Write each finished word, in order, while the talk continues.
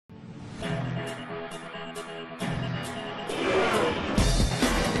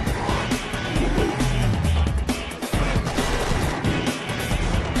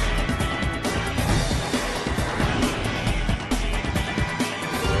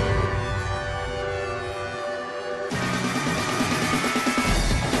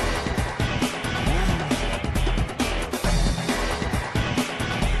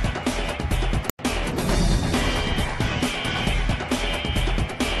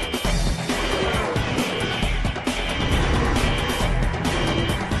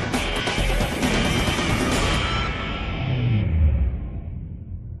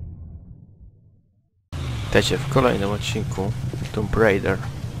Witajcie w kolejnym odcinku Tomb Raider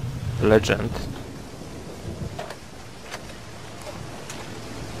Legend.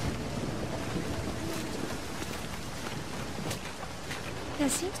 There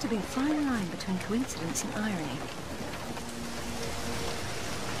seems to be a fine line between coincidence and irony.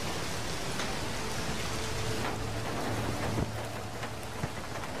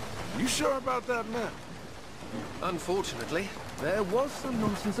 You sure about that map? Unfortunately, there was some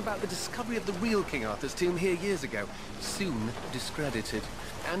nonsense about the discovery of the real King Arthur's tomb here years ago, soon discredited.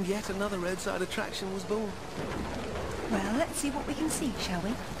 And yet another roadside attraction was born. Well, let's see what we can see, shall we?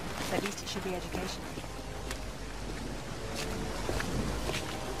 At least it should be educational.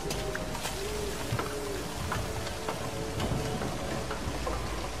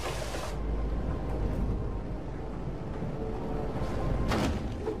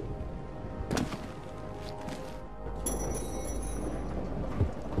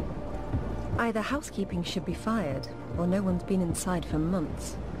 Either housekeeping should be fired, or no one's been inside for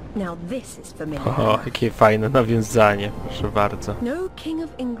months. Now this is familiar. O, jakie fajne nawiązanie, proszę bardzo. No King of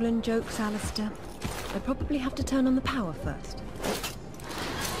England jokes, Alistair. I probably have to turn on the power first.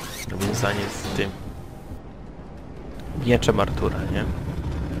 Nawiązanie z tym mieczem Artura, nie?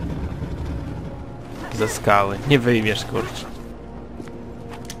 Ze skały. Nie wyjmiesz, kurczę.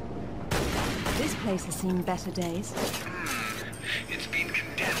 This place has seen better days. It's been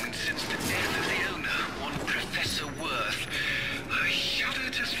condemned since the death of the owner, one Professor Worth. I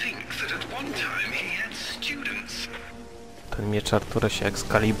shudder to think that at one time he had students. Ten miecz Artura się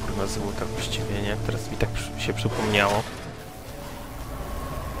Excalibur nazywał tak właściwie, nie? Teraz mi tak się przypomniało.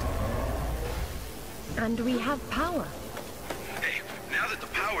 And we have power. Hey, now that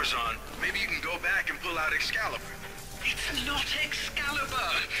the power's on, maybe you can go back and pull out Excalibur. It's not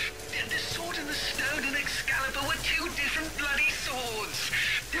Excalibur! The sword and the stone and Excalibur were two different bloody swords!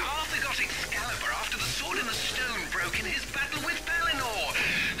 Arthur got Excalibur after the sword and the stone broke in his battle with Pellinor!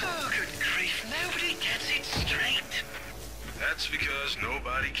 Oh, good grief, nobody gets it straight! That's because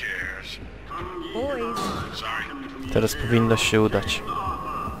nobody cares. Boys. Sorry. Teraz powinno się udać.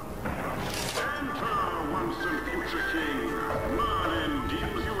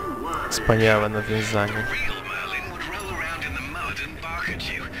 Wspaniałe nawiązanie.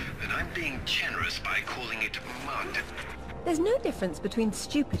 There's no difference between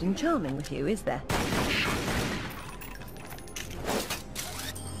stupid and charming with you, is there?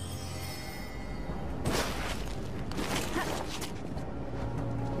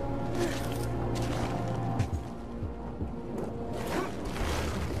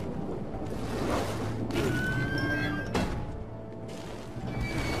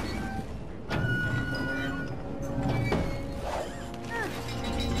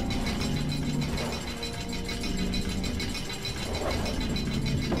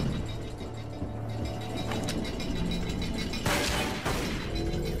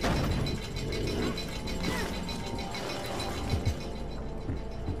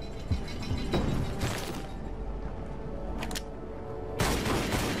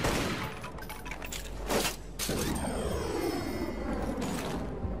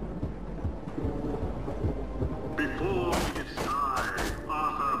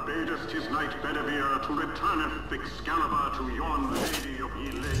 Returneth Excalibur to yon lady of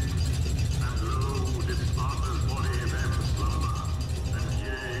ye lake, and lo, this Arthur's body then slumber, and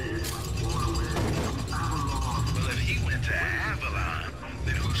yea, it was borne away from Avalon. Well, if he went to Avalon,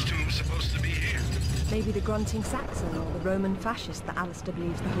 then whose tomb's supposed to be here? Maybe the grunting Saxon or the Roman fascist that Alistair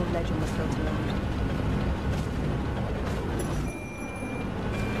believes the whole legend was built around.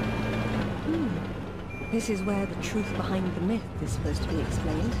 This is where the truth behind the myth is supposed to be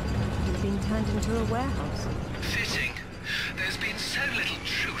explained. It's been turned into a warehouse. Fitting. There's been so little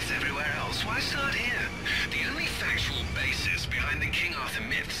truth everywhere else. Why start here? The only factual basis behind the King Arthur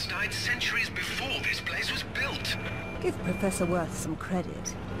myths died centuries before this place was built. Give Professor Worth some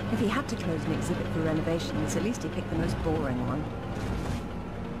credit. If he had to close an exhibit for renovations, at least he picked the most boring one.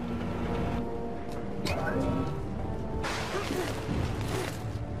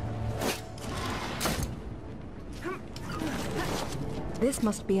 This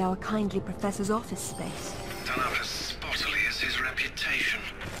must be our kindly professor's office space, Done up as spottily as his reputation.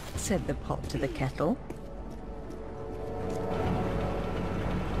 said the pot to the kettle.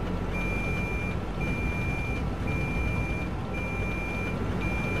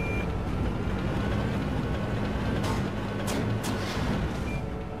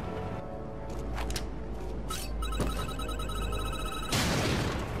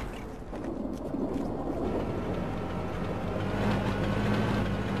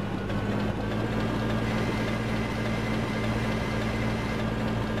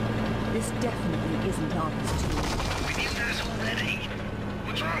 This definitely isn't isn't Arthur's tomb. We knew that already.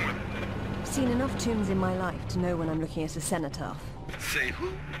 What's wrong with it? I've seen enough tombs in my life to know when I'm looking at a cenotaph. Say who?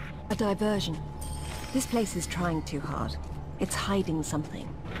 A diversion. This place is trying too hard. It's hiding something.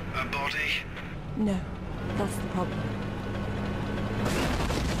 A body? No, that's the problem.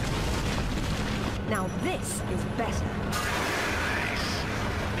 Now this is better.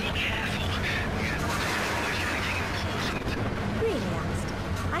 Be careful. You don't want to find anything important. Really, Alistair,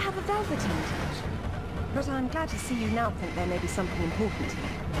 I have a velveteen touch. But I'm glad to see you now think there may be something important here.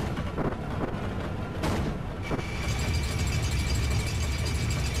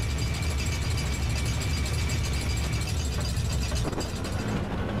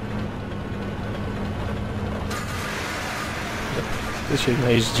 To się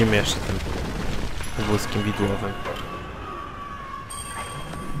najeździmy jeszcze tym wózkiem widłowym.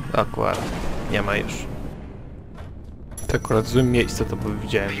 Akurat, nie ma już. To akurat w złym miejscu to by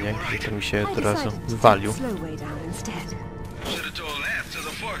widziałem, nie? Gdzie to mi się od razu walił. Should have told that to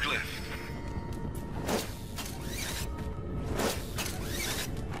the forklift.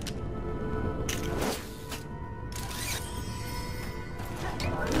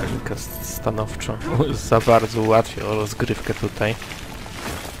 Kalika stanowczo za bardzo ułatwia o rozgrywkę tutaj.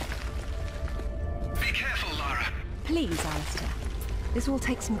 Be careful, Lara. Please, Alistair. This will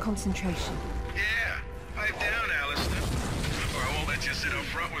take some concentration. Yeah, pipe down, Alistair. Or I won't let you sit up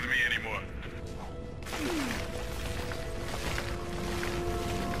front with me anymore.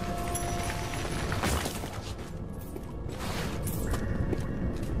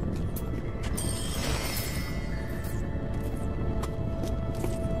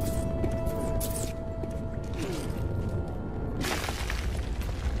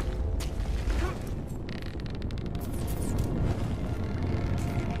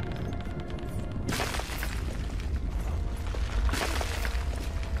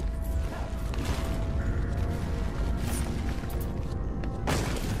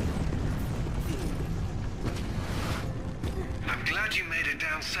 You made it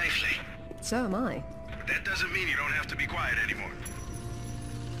down safely. So am I. But that doesn't mean you don't have to be quiet anymore.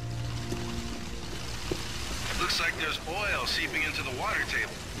 Looks like there's oil seeping into the water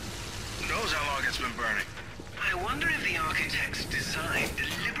table. Who knows how long it's been burning? I wonder if the architect's design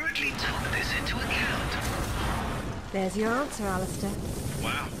deliberately took this into account. There's your answer, Alistair.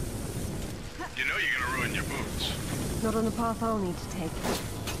 Wow. You know you're gonna ruin your boots. Not on the path I'll need to take.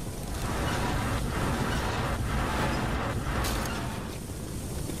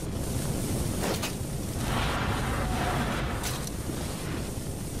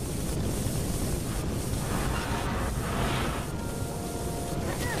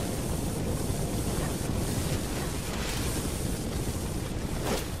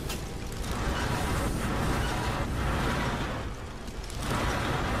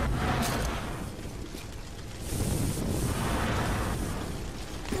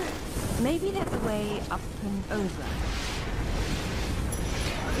 Maybe there's a way up and over.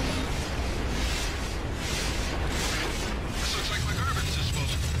 This looks like the garbage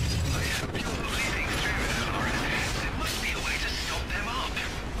disposal. I hope you're leading through that, Lauren. There must be a way to stop them up.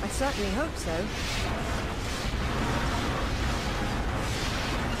 I certainly hope so.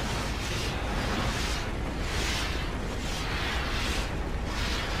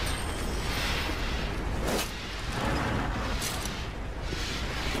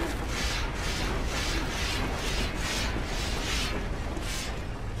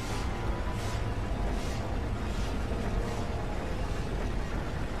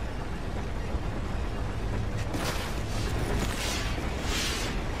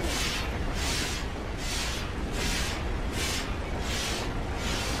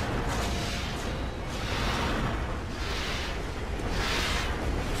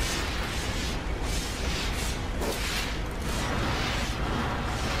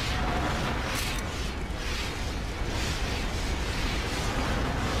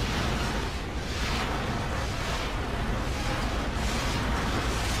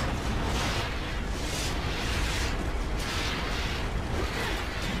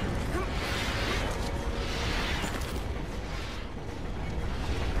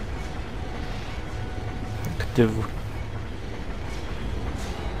 Tytuł.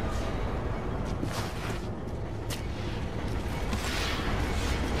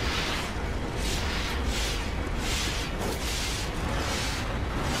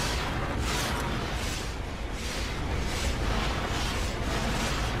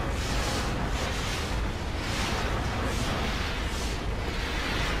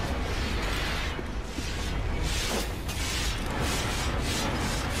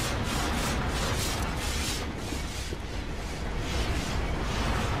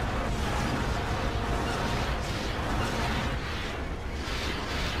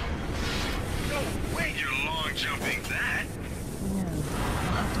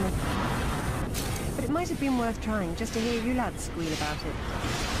 might have been worth trying just to hear you lads squeal about it.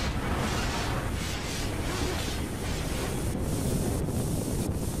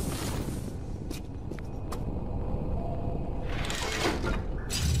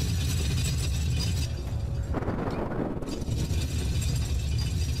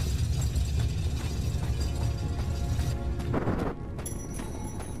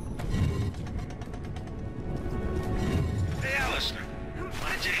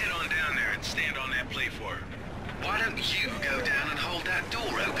 Why don't you go down and hold that door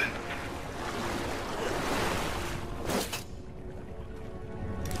open?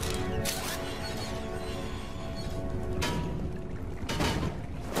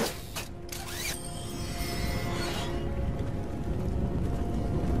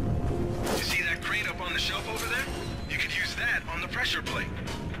 You see that crate up on the shelf over there? You could use that on the pressure plate.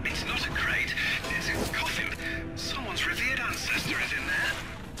 It's not a crate, it's a coffin. Someone's revered ancestor is in there.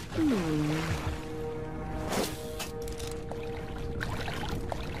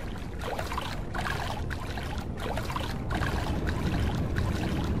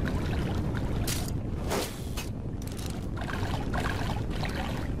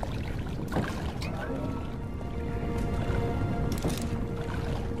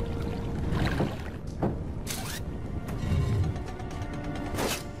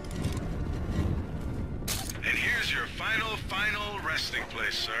 Final resting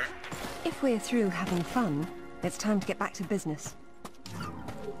place, sir. If we're through having fun, it's time to get back to business.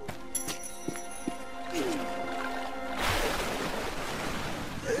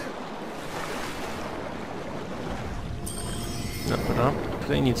 Dobra,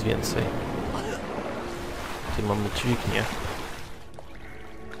 tutaj nic więcej. Tutaj mamy dźwignię.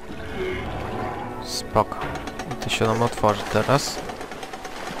 Spoko. I to się nam otworzy teraz.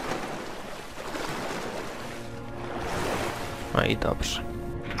 No i dobrze.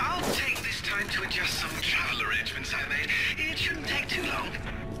 I'll take this time to adjust some travel arrangements I made. It shouldn't take too long.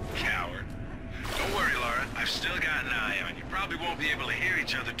 Coward. Don't worry, Lara. I've still got an eye on you. Probably won't be able to hear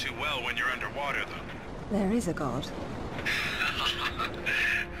each other too well when you're underwater, though. There is a god.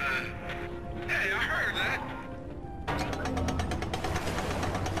 Hey, I heard that.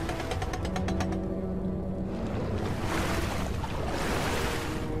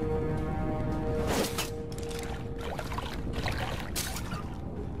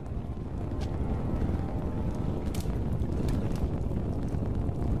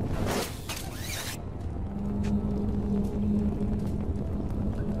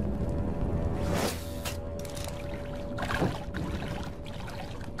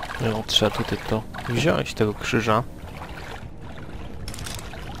 No, trzeba tutaj to wziąć, tego krzyża.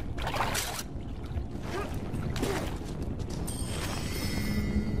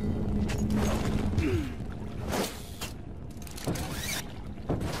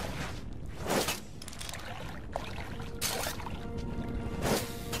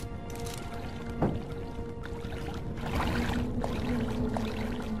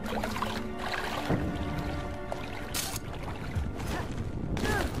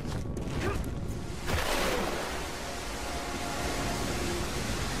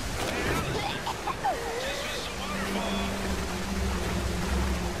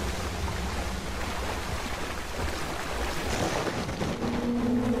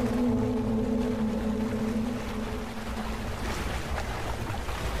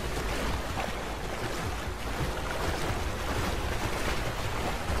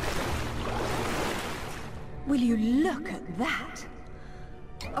 Will you look at that?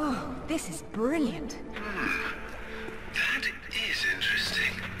 Oh, this is brilliant. That is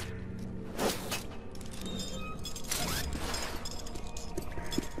interesting.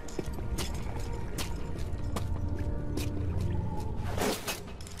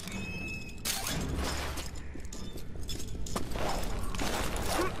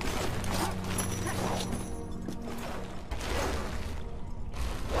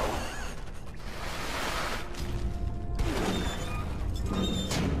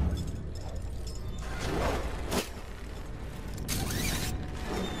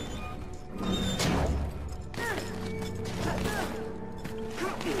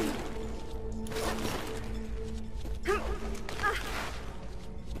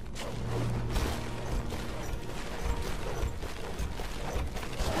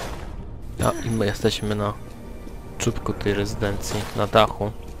 No i my jesteśmy na czubku tej rezydencji, na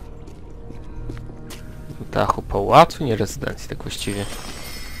dachu. Na dachu pałacu, nie rezydencji, tak właściwie.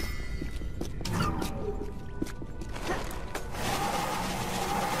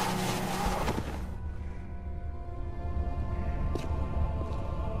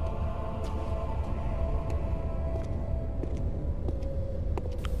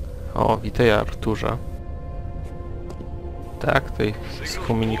 O, witaj Arturze. Tak, tutaj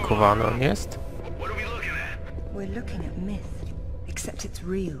skomunikowany on jest. What are we looking at? We're looking at myth, except it's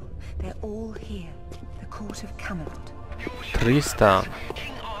real. They're all here. The court of Camelot. Tristan,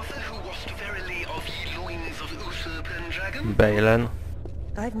 King Arthur, who was't verily of ye loins of usurp and dragon? Balen,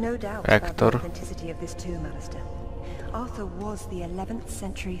 I've no doubt about Hector. the authenticity of this tomb, Alistair. Arthur was the 11th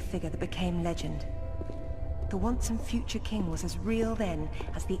century figure that became legend. The once and future king was as real then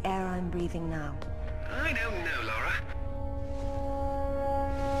as the air I'm breathing now. I don't know, Laura.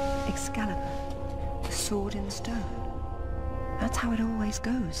 Excalibur, the sword in stone. That's how it always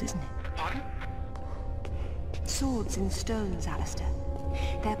goes, isn't it? Pardon? Swords in stones, Alistair.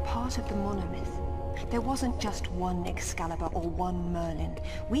 They're part of the monomyth. There wasn't just one Excalibur or one Merlin.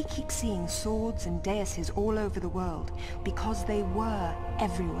 We keep seeing swords and deises all over the world because they were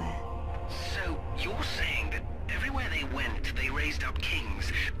everywhere. So, you're saying that everywhere they went, they raised up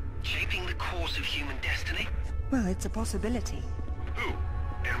kings, shaping the course of human destiny? Well, it's a possibility. Who?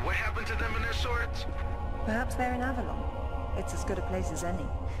 And what happened to them and their swords? Perhaps they're in Avalon. It's as good a place as any.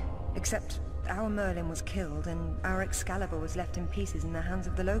 Except our Merlin was killed and our Excalibur was left in pieces in the hands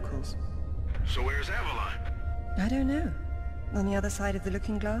of the locals. So where's Avalon? I don't know. On the other side of the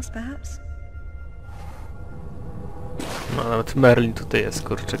looking glass, perhaps? No nawet Merlin tutaj jest,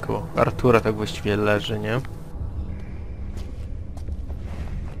 kurczę, koło Artura tak właściwie leży, nie? It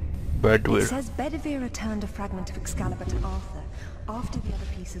Bedwyr. says Bedivere returned a fragment of Excalibur to Arthur after the other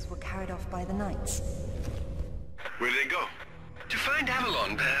pieces were carried off by the knights. Where did they go? To find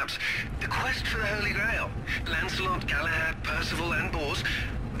Avalon, perhaps. The quest for the Holy Grail. Lancelot, Galahad, Percival, and Bors.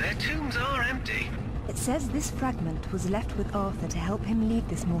 Their tombs are empty. It says this fragment was left with Arthur to help him leave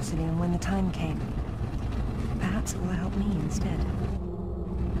this mausoleum when the time came. Perhaps it will help me instead.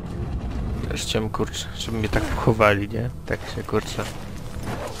 Też chciałem, kurczę, żeby mnie tak pochowali, nie? Tak się, kurczę,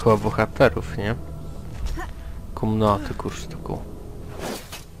 chowa bohaterów, nie? Komnaty, kurczę, taką.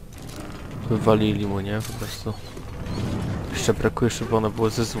 Wywalili mu, nie? Po prostu. Jeszcze brakuje, żeby one były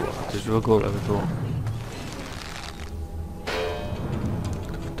ze złota. To już w ogóle by było.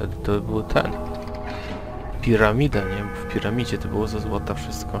 Wtedy to by był ten. Piramida, nie? Bo w piramidzie to było ze złota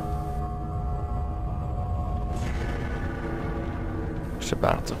wszystko. Proszę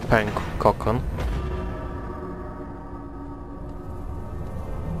bardzo, pękł kokon.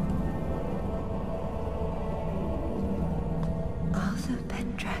 Arthur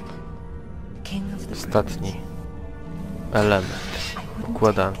Pendragon, king of the Ostatni element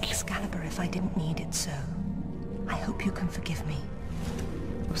układanki. Excalibur if I didn't need it so. I hope you can forgive me.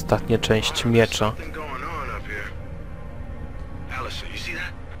 Ostatnia część miecza. Something going on up here. Alistair, you see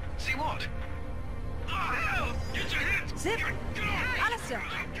that? See what? Oh, hell! Get your hands! Zip! Get on! Alistair!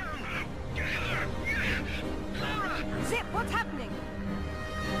 Laura! Zip, what's happening?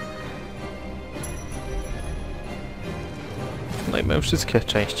 No i mamy wszystkie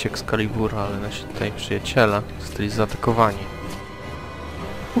części Excalibura, ale nasi tutaj przyjaciele zostali zaatakowani.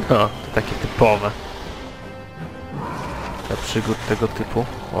 No, to takie typowe. Dla przygód tego typu.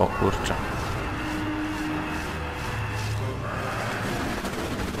 O kurczę.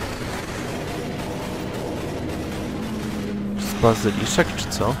 Z bazyliszek czy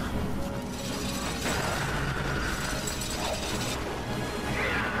co?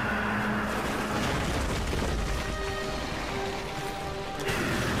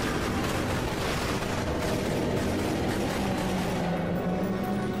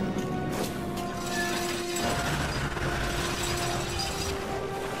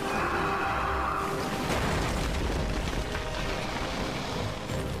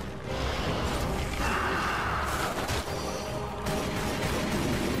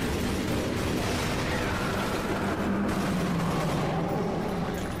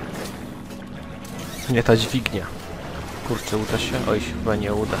 Nie ta dźwignia. Kurczę, uda się? Oj, chyba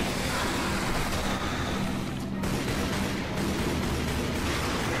nie uda.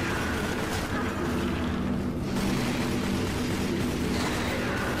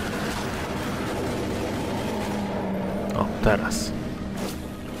 O, teraz.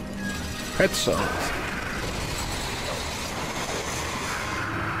 Headshot.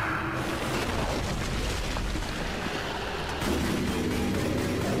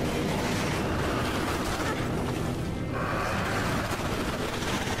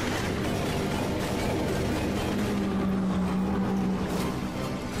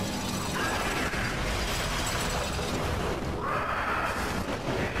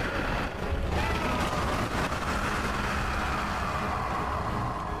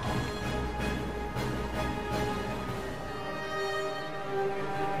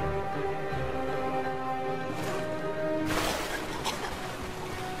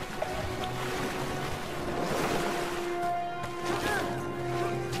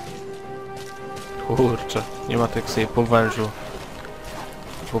 Kurczę, nie ma tak jak sobie po wężu,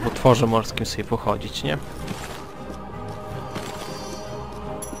 po potworze morskim sobie pochodzić, nie?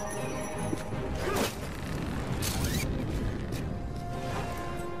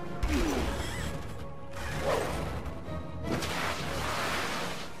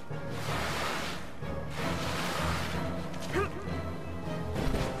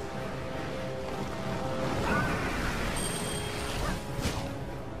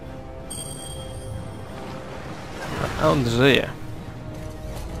 A on żyje.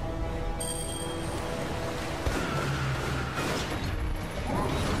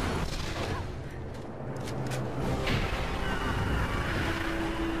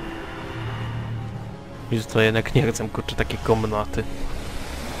 Już to jednak nie chcę, kurczę, takie komnaty.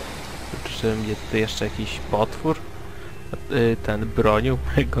 Czy mnie tutaj jeszcze jakiś potwór ten bronił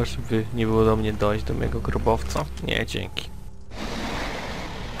mego, żeby nie było do mnie dojść, do mojego grobowca? Nie, dzięki.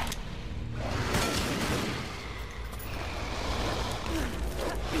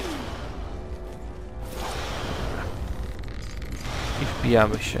 I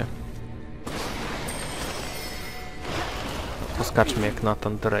wbijamy się. Poskaczmy jak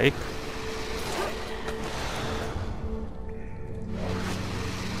Nathan Drake.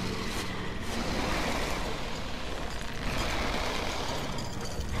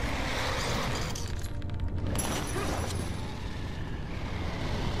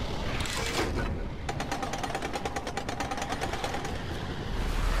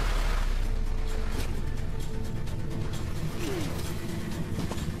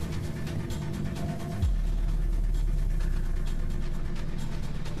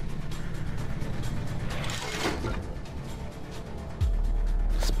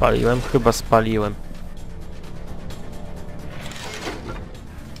 Spaliłem? Chyba spaliłem.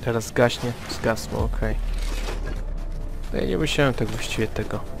 Teraz zgaśnie? Zgasło, okej. No ja nie musiałem tak właściwie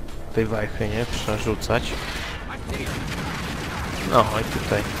tej wajchy, nie? Przerzucać. No i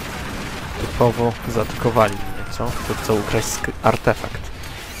tutaj typowo zaatakowali mnie, co? To chcą ukraść artefakt.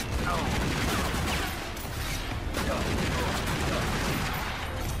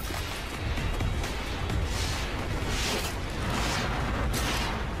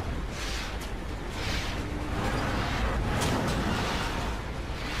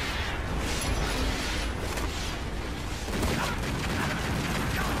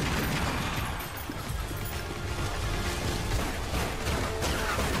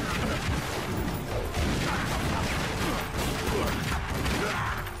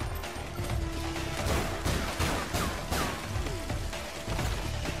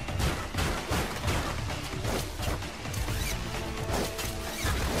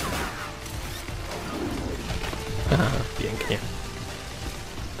 Pięknie.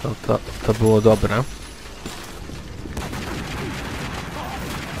 To było dobre.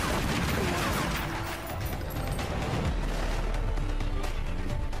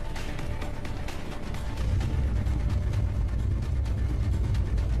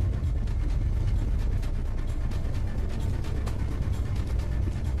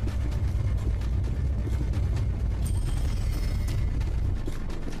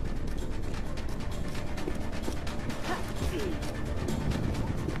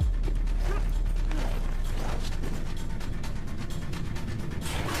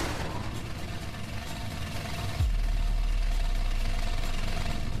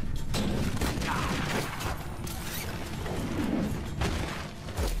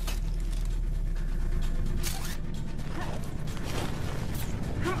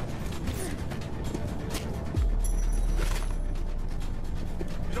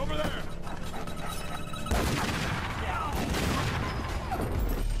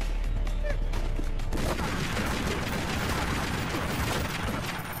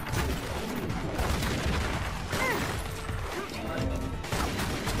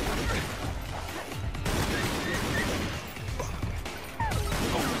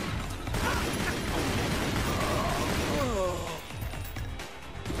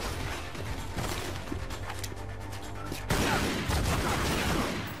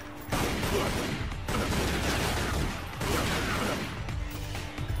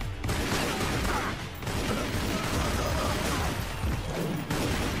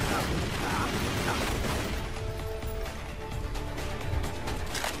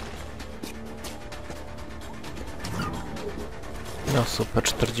 No super,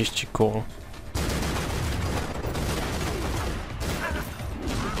 40 kół.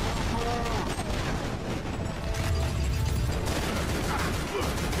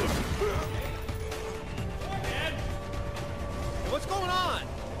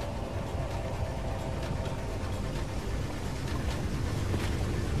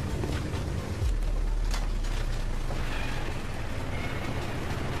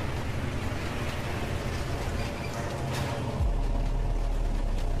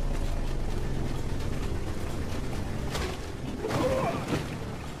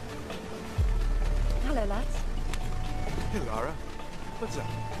 What's up?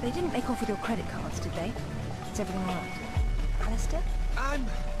 They didn't make off with your credit cards, did they? Is everything all right? Alistair? I'm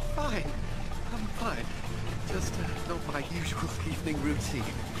fine. I'm fine. Just not my usual evening routine.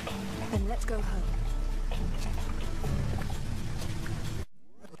 Then let's go home.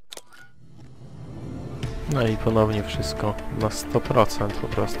 No i ponownie wszystko na 100% po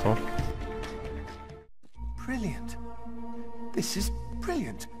prostu. Brilliant. This is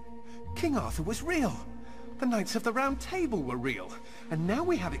brilliant. King Arthur was real. The Knights of the Round Table were real. And now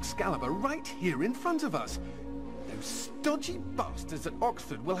we have Excalibur right here in front of us. Those stodgy bastards at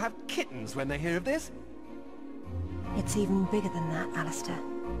Oxford will have kittens when they hear of this. It's even bigger than that, Alistair.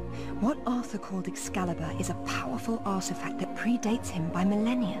 What Arthur called Excalibur is a powerful artifact that predates him by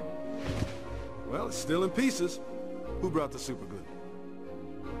millennia. Well, it's still in pieces. Who brought the superglue?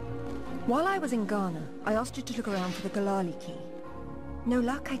 While I was in Ghana, I asked you to look around for the Galali key. No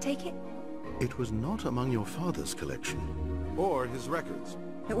luck, I take it? It was not among your father's collection. Or his records.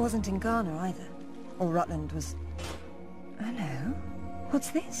 It wasn't in Ghana either. Or Rutland was... Hello?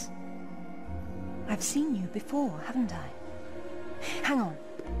 What's this? I've seen you before, haven't I? Hang on.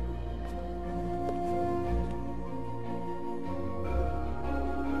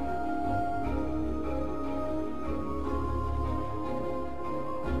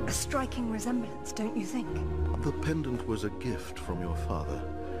 A striking resemblance, don't you think? The pendant was a gift from your father.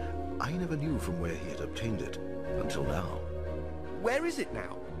 I never knew from where he had obtained it, until now. Where is it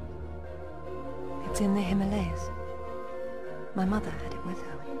now? It's in the Himalayas. My mother had it with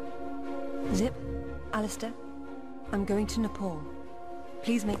her. Zip, Alistair, I'm going to Nepal.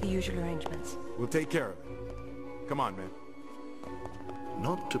 Please make the usual arrangements. We'll take care of it. Come on, man.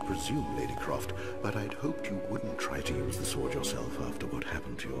 Not to presume, Lady Croft, but I'd hoped you wouldn't try to use the sword yourself after what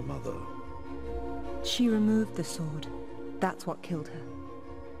happened to your mother. She removed the sword. That's what killed her.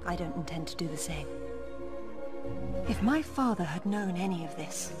 I don't intend to do the same. If my father had known any of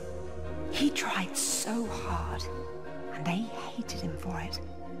this, he tried so hard, and they hated him for it.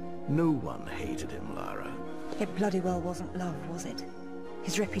 No one hated him, Lara. It bloody well wasn't love, was it?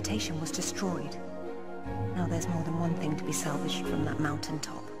 His reputation was destroyed. Now there's more than one thing to be salvaged from that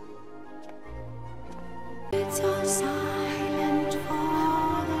mountaintop. It's all silent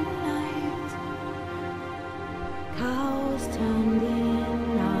for the night. Cows turned in.